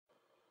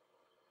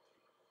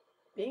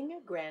Being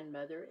a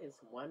grandmother is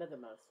one of the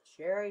most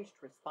cherished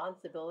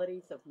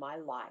responsibilities of my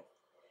life.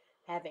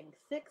 Having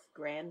six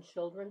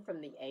grandchildren from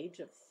the age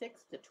of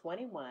 6 to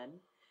 21,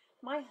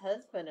 my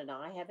husband and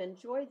I have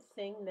enjoyed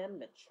seeing them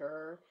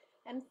mature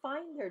and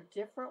find their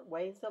different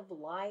ways of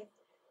life,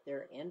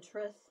 their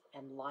interests,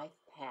 and life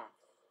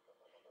paths.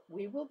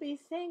 We will be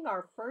seeing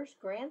our first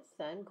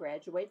grandson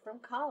graduate from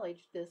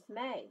college this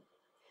May.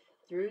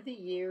 Through the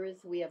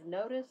years, we have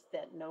noticed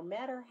that no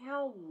matter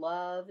how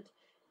loved,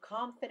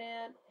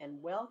 confident,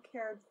 and well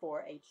cared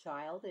for a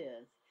child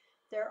is,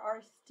 there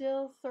are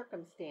still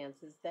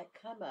circumstances that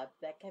come up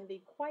that can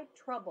be quite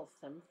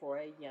troublesome for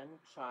a young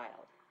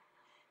child.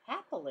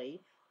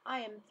 Happily, I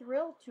am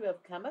thrilled to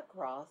have come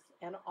across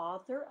an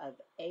author of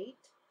 8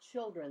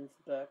 children's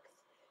books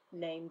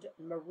named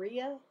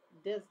Maria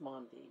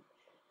Dismondy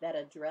that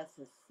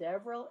addresses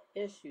several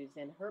issues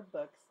in her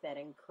books that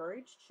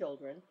encourage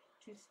children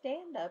to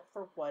stand up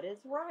for what is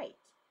right.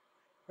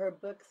 Her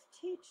books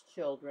teach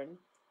children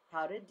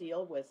how to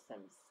deal with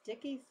some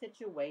sticky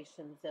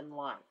situations in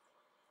life.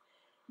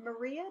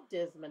 Maria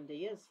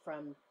Dismondy is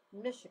from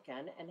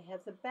Michigan and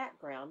has a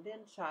background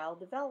in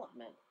child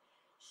development.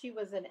 She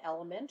was an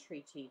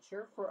elementary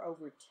teacher for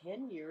over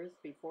 10 years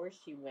before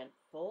she went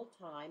full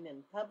time in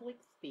public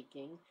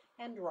speaking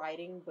and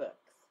writing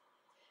books.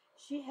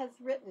 She has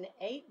written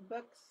 8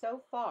 books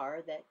so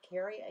far that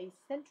carry a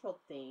central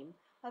theme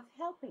of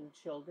helping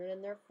children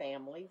and their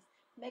families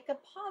make a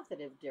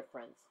positive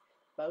difference,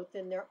 both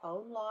in their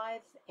own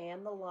lives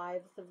and the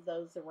lives of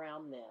those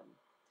around them.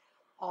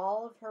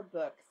 All of her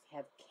books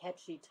have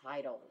catchy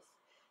titles: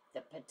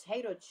 The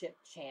Potato Chip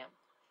Champ,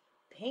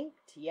 Pink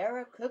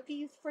Tiara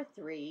Cookies for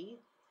Three,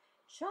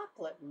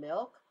 Chocolate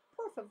Milk,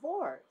 Por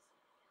Favors,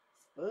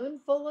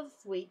 Spoonful of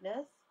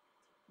Sweetness,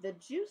 The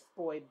Juice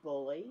Boy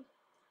Bully,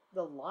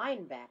 The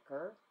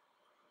Linebacker,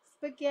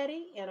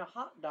 Spaghetti in a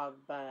Hot Dog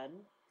Bun,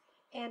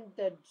 and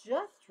the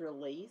just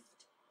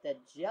released The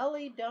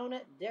Jelly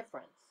Donut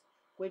Difference,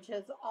 which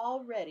has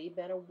already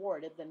been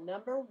awarded the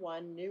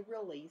 #1 new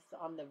release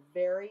on the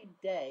very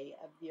day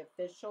of the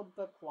official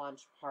book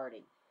launch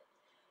party.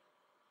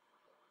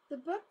 The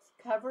books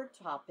cover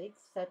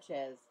topics such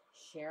as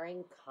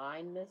sharing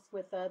kindness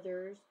with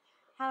others,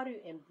 how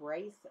to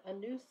embrace a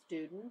new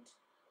student,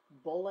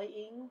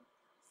 bullying,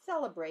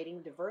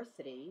 celebrating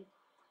diversity,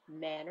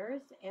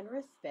 manners and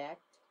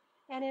respect,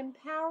 and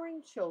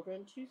empowering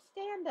children to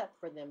stand up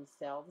for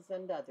themselves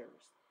and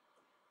others.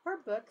 Her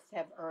books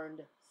have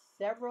earned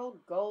several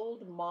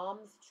Gold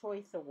Mom's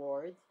Choice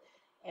Awards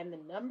and the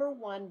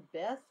 #1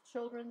 Best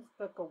Children's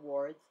Book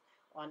Awards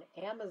on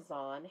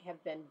Amazon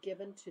have been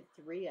given to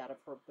 3 out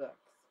of her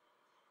books.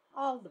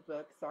 All the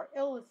books are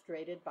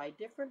illustrated by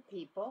different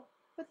people,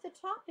 but the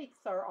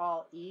topics are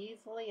all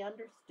easily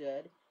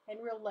understood and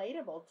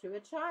relatable to a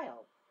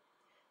child.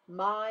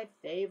 My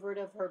favorite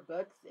of her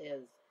books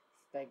is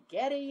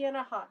Spaghetti in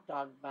a Hot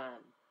Dog Bun.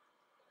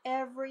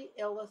 Every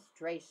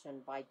illustration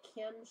by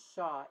Kim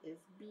Shaw is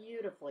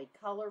beautifully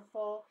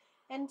colorful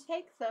and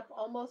takes up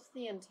almost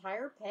the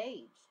entire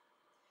page.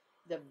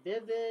 The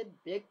vivid,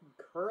 big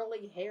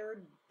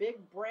curly-haired,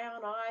 big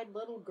brown-eyed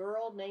little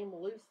girl named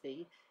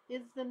Lucy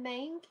is the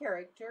main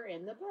character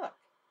in the book.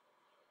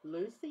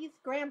 Lucy's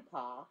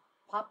grandpa,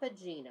 Papa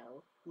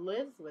Gino,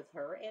 lives with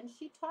her and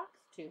she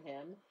talks to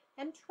him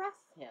and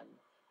trusts him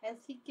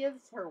as he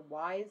gives her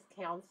wise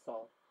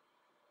counsel.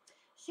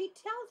 She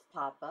tells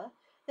Papa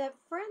that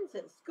friends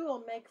at school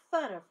make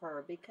fun of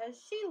her because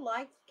she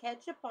likes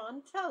ketchup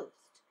on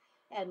toast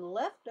and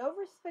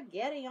leftover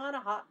spaghetti on a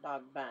hot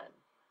dog bun.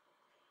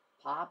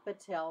 Papa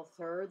tells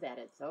her that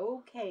it's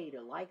okay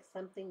to like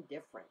something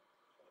different.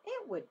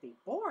 It would be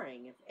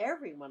boring if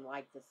everyone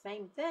liked the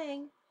same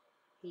thing.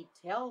 He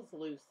tells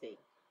Lucy,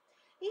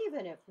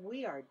 even if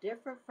we are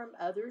different from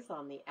others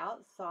on the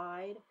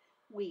outside,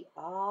 we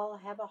all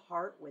have a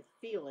heart with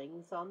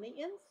feelings on the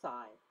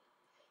inside.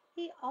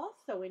 He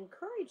also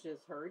encourages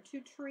her to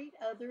treat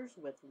others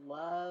with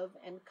love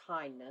and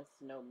kindness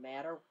no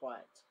matter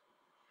what.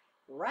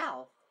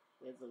 Ralph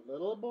is a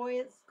little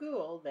boy at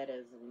school that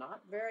is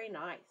not very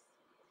nice.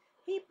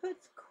 He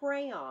puts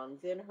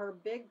crayons in her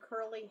big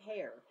curly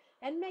hair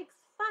and makes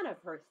fun of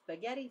her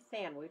spaghetti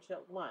sandwich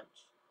at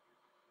lunch.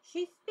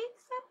 She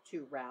speaks up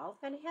to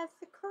Ralph and has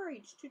the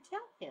courage to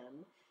tell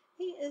him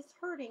he is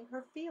hurting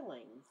her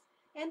feelings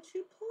and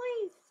to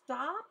please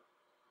stop,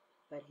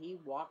 but he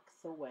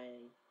walks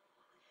away.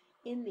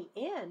 In the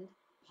end,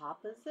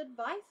 Papa's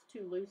advice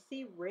to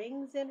Lucy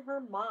rings in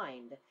her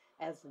mind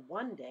as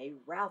one day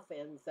Ralph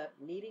ends up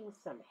needing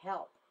some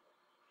help.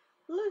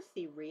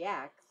 Lucy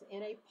reacts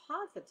in a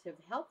positive,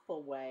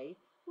 helpful way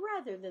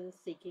rather than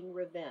seeking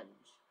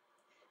revenge.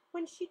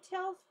 When she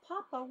tells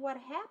Papa what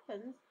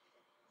happens,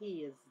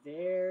 he is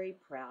very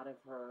proud of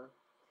her.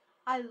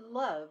 I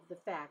love the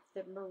fact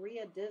that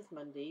Maria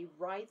Dismondy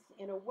writes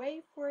in a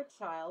way for a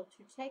child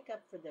to take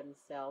up for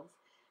themselves,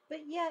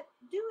 but yet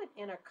do it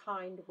in a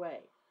kind way.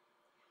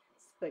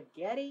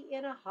 Spaghetti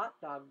in a Hot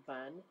Dog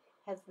Bun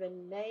has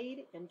been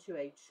made into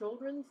a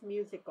children's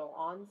musical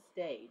on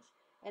stage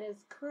and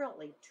is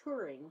currently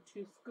touring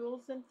to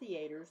schools and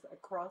theaters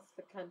across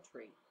the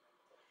country.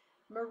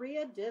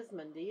 Maria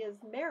Dismondy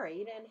is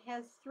married and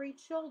has 3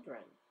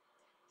 children.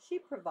 She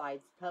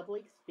provides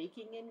public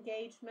speaking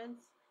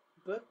engagements,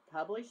 book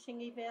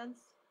publishing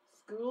events,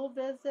 school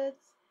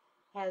visits,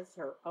 has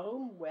her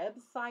own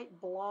website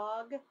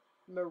blog,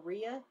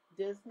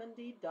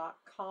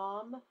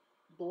 mariadismondy.com,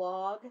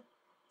 blog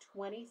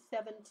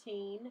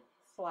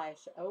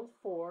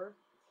 2017/04,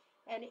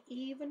 and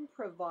even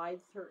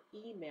provides her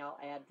email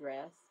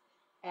address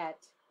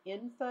at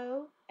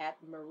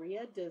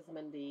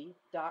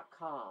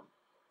info@mariadismondy.com.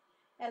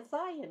 As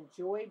I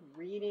enjoyed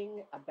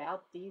reading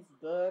about these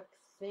books,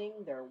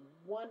 seeing their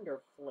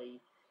wonderfully,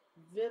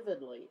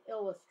 vividly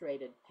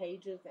illustrated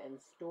pages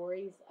and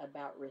stories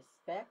about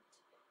respect,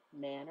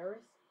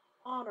 manners,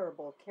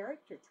 honorable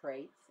character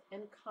traits,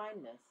 and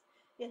kindness,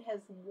 it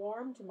has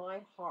warmed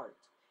my heart,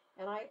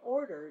 and I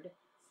ordered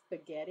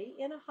spaghetti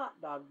in a hot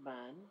dog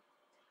bun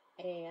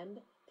and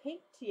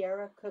Pink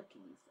Tiara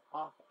cookies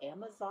off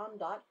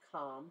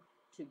Amazon.com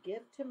to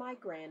give to my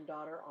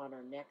granddaughter on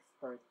her next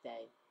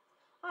birthday.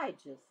 I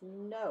just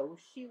know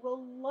she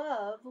will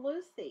love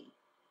Lucy.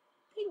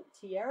 Pink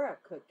Tiara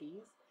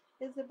Cookies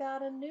is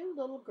about a new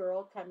little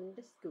girl coming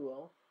to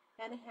school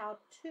and how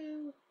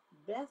 2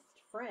 best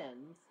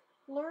friends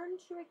learn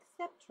to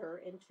accept her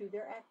into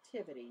their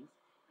activities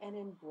and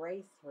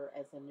embrace her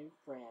as a new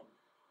friend.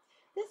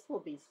 This will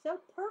be so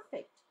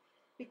perfect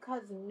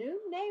because new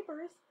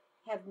neighbors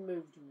have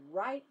moved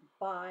right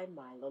by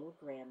my little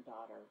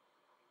granddaughter.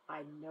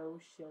 I know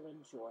she'll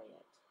enjoy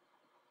it.